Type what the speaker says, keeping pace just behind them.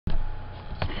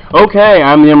Okay,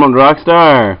 I'm the Emerald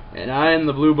Rockstar. And I am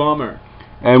the Blue Bomber.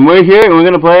 And we're here and we're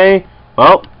gonna play,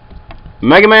 well,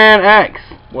 Megaman X.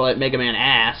 Well, like Mega Man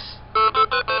ass.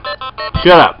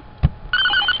 Shut up.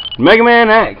 Megaman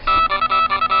X.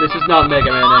 This is not Mega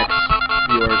Man X,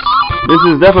 viewers. This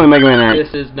is definitely Megaman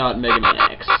X. This is not Mega Man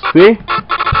X. See?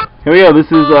 Here we go. This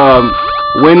is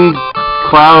Wind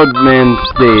Cloud Man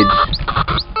stage.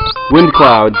 Wind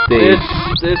Cloud stage.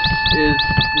 This is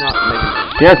not Mega Man.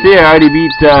 Yeah, see, I already beat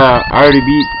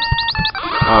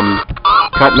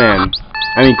Cutman.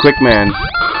 I mean Quickman.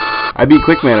 I beat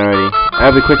Quickman already. I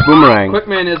have the Quick Boomerang.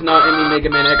 Quickman is not in the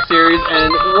Mega Man X series, and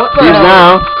what the He's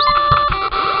hell? now.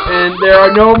 And there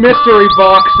are no mystery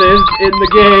boxes in the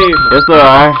game. Yes, there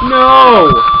are.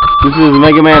 No! This is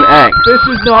Mega Man X. This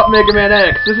is not Mega Man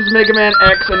X. This is Mega Man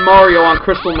X and Mario on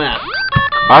Crystal Map.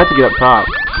 I have to get up top.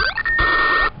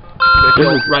 This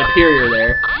is Rhyperior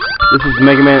there. This is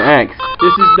Mega Man X.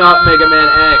 This is not Mega Man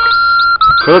X.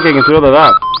 Oh, look, I can throw that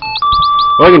up.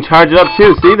 Oh, I can charge it up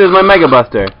too. See, there's my Mega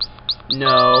Buster.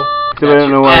 No. Except I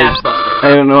don't know why. Ass buster.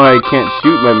 I don't know why I can't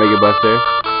shoot my Mega Buster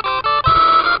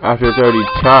after it's already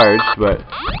charged, but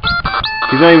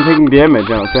he's not even taking damage,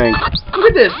 I don't think.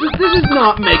 Look at this. This is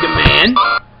not Mega Man.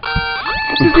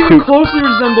 This doesn't even closely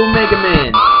resemble Mega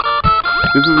Man.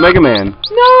 This is Mega Man.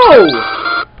 No!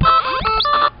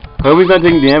 I hope he's not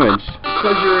taking damage.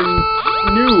 Because you're a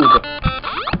noob.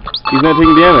 He's not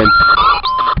taking damage.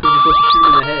 Because you're supposed to shoot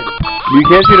him in the head. You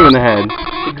can't shoot him in the head.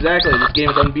 Exactly. This game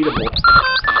is unbeatable.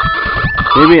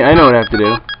 Maybe I know what I have to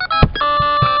do.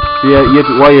 So you have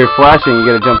to, while you're flashing, you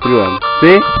gotta jump through him.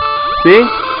 See? See?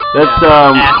 That's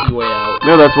assy way out.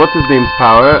 No, that's what's his name's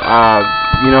power.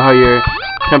 You know how you're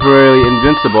temporarily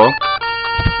invincible.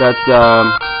 That's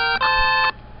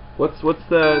what's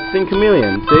the Sting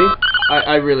Chameleon? See?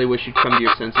 I really wish you'd come to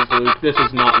your senses, Luke. This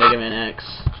is not Mega Man X.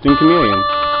 Sting Chameleon.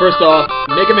 First off,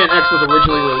 Mega Man X was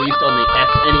originally released on the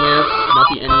SNES, not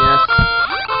the NES.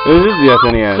 This is the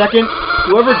SNES. Second,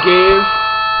 whoever gave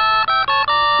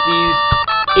these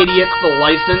idiots the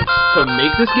license to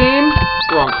make this game,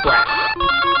 they're on crack.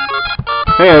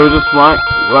 Hey, I was just flying.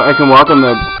 Well, I can walk on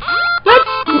the. That's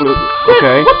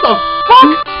okay. What the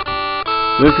fuck?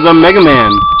 This is I'm Mega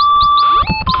Man.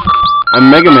 I'm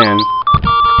Mega Man.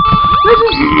 This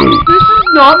is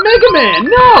not Mega Man.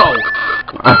 No.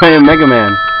 I am Mega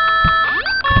Man.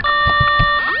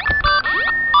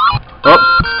 Oops.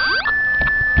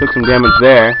 Took some damage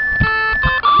there.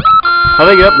 How'd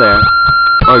I get up there?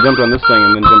 Oh, I jumped on this thing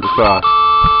and then jumped across.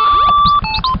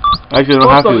 Actually, I don't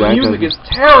have to do that. The music is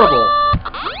terrible.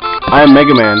 I am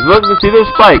Mega Man. Look, see those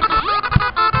spikes.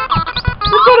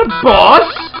 That's not a boss.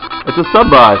 It's a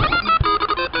sub-boss.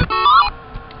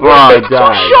 Oh, I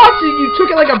died. Shots and you took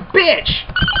it like a bitch.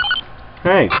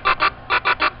 Hey.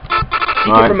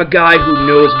 Take it from a guy who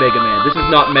knows Mega Man. This is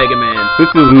not Mega Man.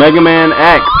 This is Mega Man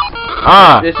X.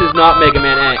 Ah. This is not Mega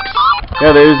Man X.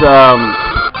 Yeah, there's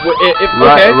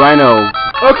okay. Rhino.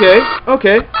 Okay.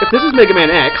 If this is Mega Man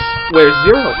X, where's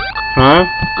Zero? Huh?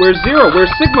 Where's Zero?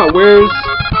 Where's Sigma? Where's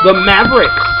the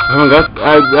Mavericks? I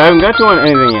haven't got you on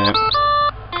anything yet.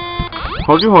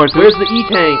 Hold your horses. Where's the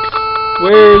E-Tanks?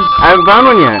 Where's... I haven't found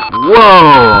one yet.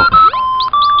 Whoa!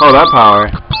 Oh, that power.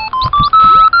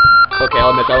 Okay, I'll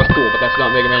admit that was cool, but that's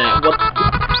not Mega Man X. What?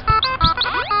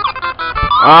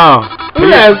 Oh.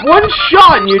 Look at that, one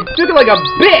shot and you took it like a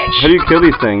bitch! How do you kill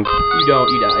these things? You don't,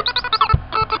 you die.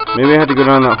 Maybe I have to go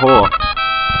down that hole.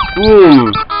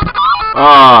 Boom!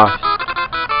 Ah.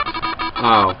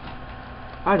 Ow.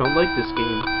 I don't like this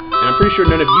game. And I'm pretty sure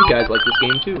none of you guys like this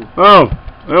game, too. Oh,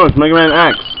 it's Mega Man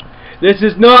X. This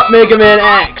is not Mega Man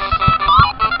X!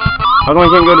 How come I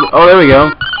can't go to... Oh, there we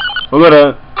go. We'll go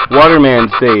to Waterman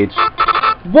stage.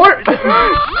 What?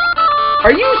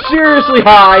 Are you seriously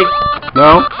high?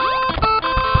 No?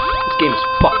 This game is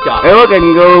fucked up. Hey, look, I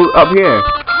can go up here.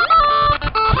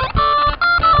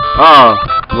 Oh,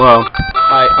 well,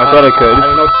 I thought I could. I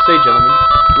don't know what to say, gentlemen.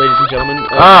 Ladies and gentlemen.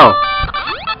 Oh!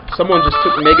 Someone just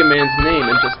took Mega Man's name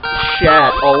and just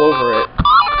shat all over it.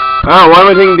 Oh, why am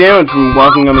I taking damage from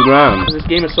walking on the ground? This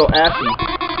game is so assy.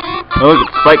 Oh, look,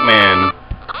 it's Spike Man.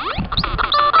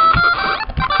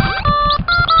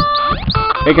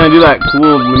 Hey, can I do that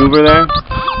cool maneuver there?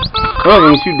 Oh, I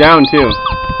can shoot down, too.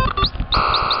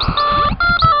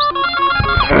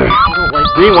 I don't like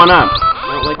this. 3-1 up.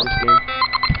 I don't like this game.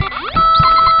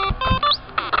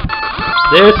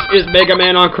 This is Mega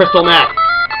Man on Crystal Map.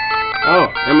 Oh,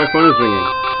 and my phone is ringing.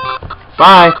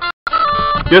 Bye.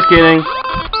 Just kidding.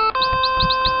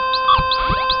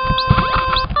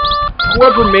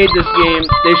 Whoever made this game,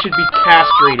 they should be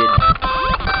castrated.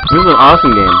 This is an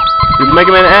awesome game. This is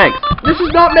Mega Man X. This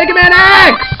is not Mega Man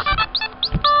X!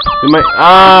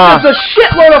 There's a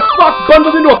shitload of fuck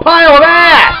bundled into a pile of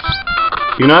ass!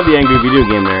 You're not the angry video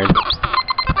game nerd.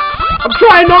 I'm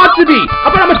trying not to be!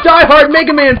 But I'm a die-hard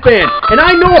Mega Man fan! And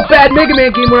I know a bad Mega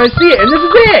Man game when I see it, and this is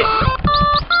it!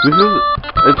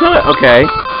 It's not, okay.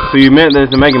 So you meant there's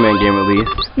a Mega Man game at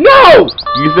least. No!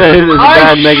 You said there's a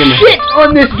bad Mega Man. I shit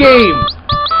on this game!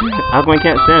 How come I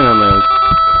can't stand on those?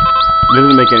 It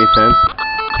doesn't make any sense.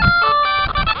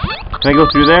 Can I go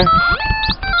through there?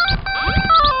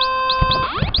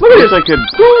 Look at this! I could...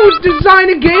 Who would design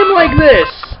a game like this?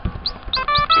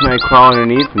 Can I crawl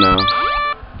underneath? No.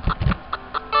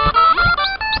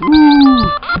 Woo!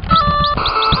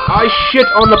 I shit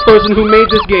on the person who made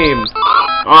this game.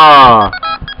 Ah.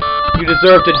 You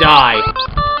deserve to die.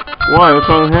 Why? What's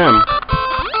wrong with him?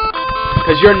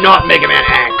 Because you're not Mega Man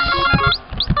X.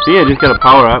 See, I just got a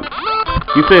power up.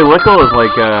 You say Lickle is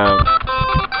like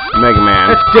Mega Man.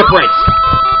 That's different.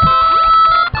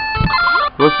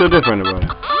 What's so different about it?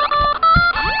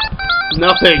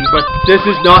 Nothing, but this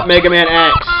is not Mega Man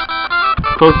X.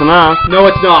 Close enough. No,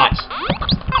 it's not.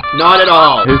 Not at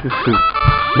all. This is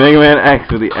Mega Man X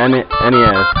with the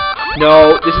NES.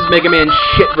 No, this is Mega Man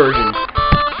shit version.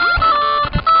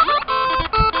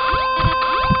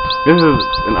 This is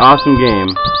an awesome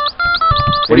game.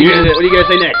 What are you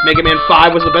gonna say next? Mega Man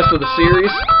 5 was the best of the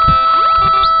series?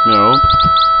 No.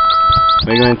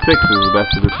 Mega Man 6 is the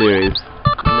best of the series.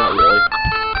 Not really.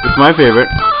 It's my favorite.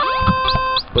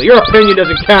 Well, your opinion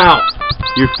doesn't count.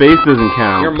 Your face doesn't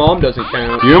count. Your mom doesn't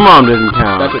count. Your mom doesn't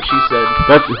count. That's what she said.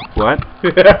 That's what?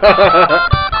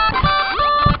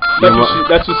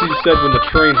 That's what she said when the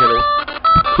train hit her.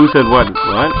 Who said what?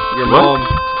 What? Your mom.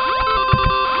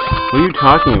 What are you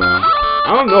talking about?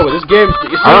 I don't know, but this game...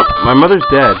 You see, my mother's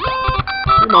dead.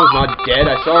 Your mom's not dead.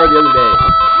 I saw her the other day.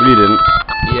 You didn't.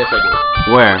 Yes, I did.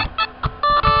 Where?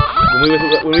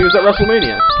 When we was at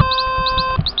WrestleMania.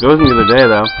 It wasn't the other day,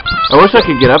 though. I wish I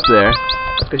could get up there.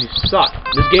 That's because you suck.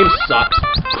 This game sucks.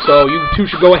 So you two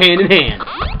should go hand in hand.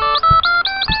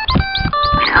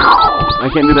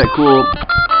 I can't do that cool...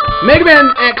 Mega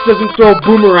Man X doesn't throw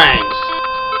boomerangs.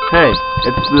 Hey,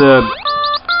 it's the...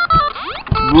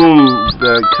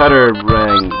 the cutter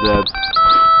rang,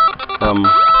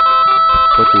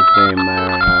 what's his name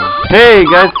there, hey,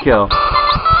 guys kill!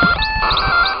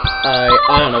 I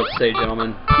don't know what to say,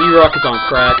 gentlemen. E-Rock is on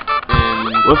crack,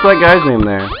 and... What's that guy's name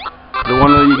there? The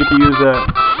one that you get to use,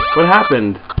 what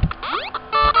happened?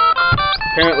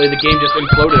 Apparently the game just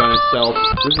imploded on itself.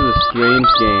 This is a strange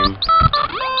game.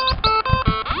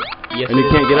 Yes, and you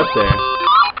can't get up there.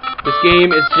 This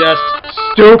game is just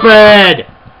stupid!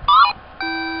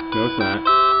 No, it's not.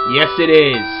 Yes, it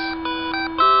is.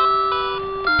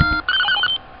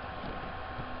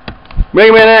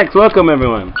 Mega Man X, welcome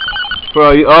everyone. For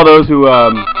all those who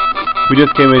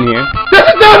just came in here. This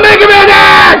is not Mega Man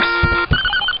X!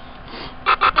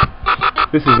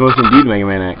 This is most indeed Mega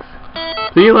Man X.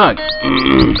 See, look.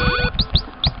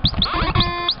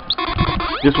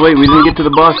 Just wait, we didn't get to the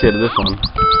boss yet of this one.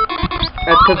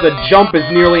 That's because the jump is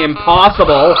nearly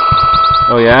impossible.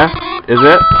 Oh yeah? Is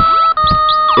it?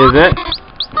 Is it?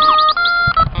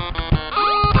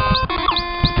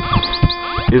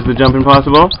 Is the jump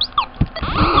impossible?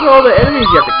 Look at all the enemies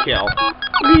you have to kill.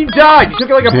 Look, you died. You took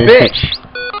it like a bitch.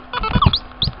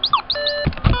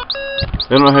 I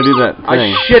don't know how to do that thing.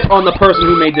 I shit on the person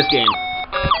who made this game.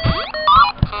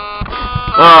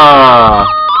 Ah.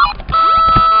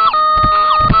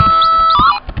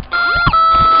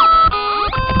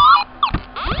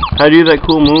 How do you do that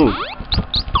cool move?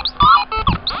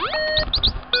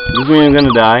 Does this mean I'm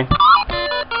gonna die?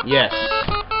 Yes.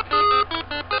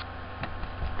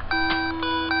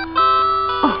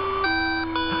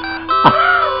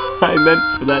 I meant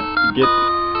for that to get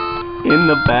in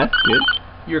the basket.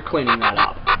 You're cleaning that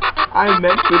up. I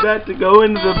meant for that to go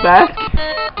into the basket.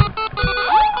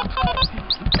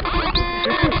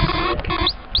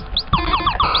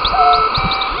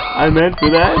 I meant for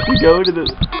that to go to the...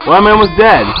 Well, I'm almost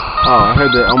dead. Oh, I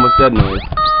heard the almost dead noise.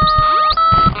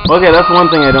 Okay, that's one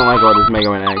thing I don't like about this Mega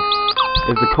Man X.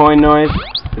 Is the coin noise.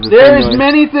 There is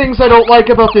many things I don't like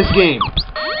about this game.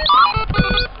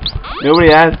 Nobody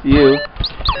asked you.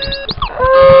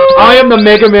 I am the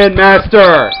Mega Man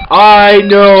Master. I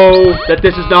know that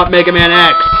this is not Mega Man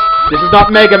X. This is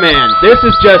not Mega Man. This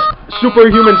is just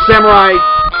Superhuman Samurai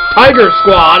Tiger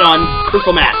Squad on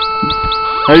Crystal Map.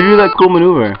 How do you do that cool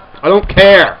maneuver? I don't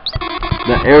care.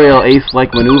 The aerial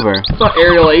ace-like maneuver. It's not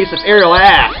aerial ace, it's aerial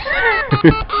ass.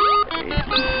 You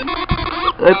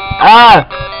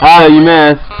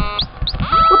missed.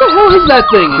 What the hell is that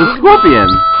thing? It's a scorpion.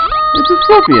 It's a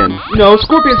scorpion. No,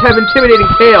 scorpions have intimidating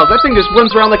tails. That thing just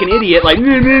runs around like an idiot, like, I'm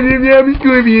a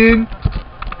scorpion.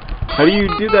 How do you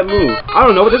do that move? I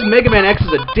don't know, but this Mega Man X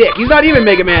is a dick. He's not even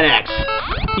Mega Man X.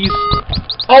 He's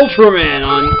Ultraman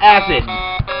on acid.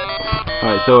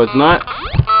 Alright, so it's not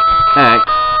X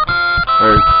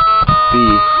or B.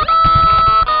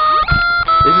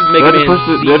 This is Mega Man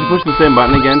Z. Do I have to push the same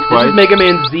button again twice? This is Mega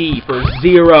Man Z for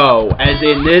 0. As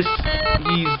in this,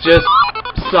 he's just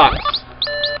sucks.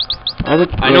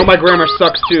 I know my grammar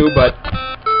sucks too, but...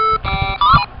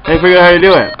 I figured out how to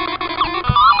do it.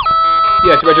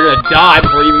 Yeah, too bad you're gonna die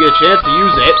before you even get a chance to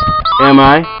use it. Am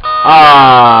I?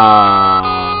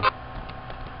 Ah.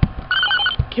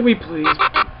 Can we please...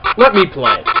 Let me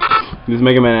play. This is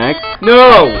Mega Man X?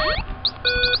 No!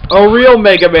 A real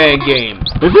Mega Man game.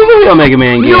 This is a real Mega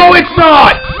Man game. No, it's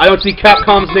not! I don't see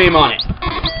Capcom's name on it.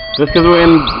 That's because we're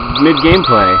in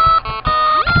mid-gameplay.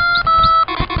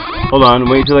 Hold on,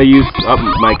 wait till I use up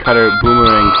my cutter,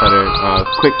 boomerang cutter,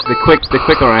 the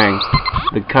quickerang.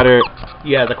 The cutter...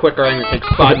 Yeah, the quickerang that takes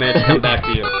 5 minutes to come back to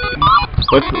you.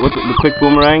 What's the quick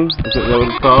boomerang? Is that what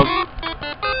it's called?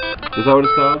 Is that what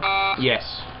it's called? Yes.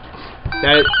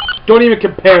 Don't even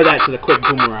compare that to the quick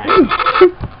boomerang.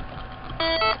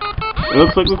 It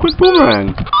looks like the quick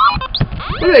boomerang.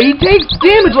 Look at that, he takes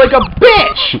damage like a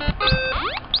bitch!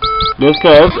 Just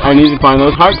because I need to find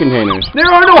those heart containers. There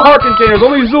are no heart containers,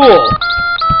 only Zool!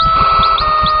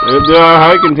 There are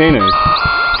heart containers.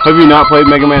 Have you not played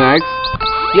Mega Man X?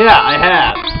 Yeah, I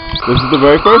have. This is the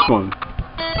very first one.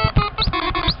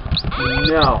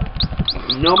 No.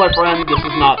 No, my friend, this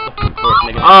is not the first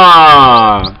Mega Man.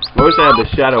 Ah! I wish I had the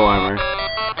shadow armor.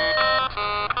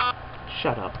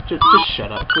 Shut up. Just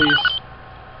shut up, please.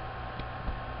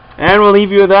 And we'll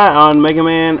leave you with that on Mega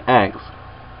Man X.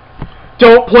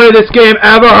 Don't play this game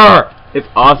ever! It's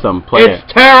awesome. Play it.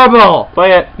 It's terrible!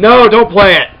 Play it. No, don't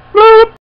play it.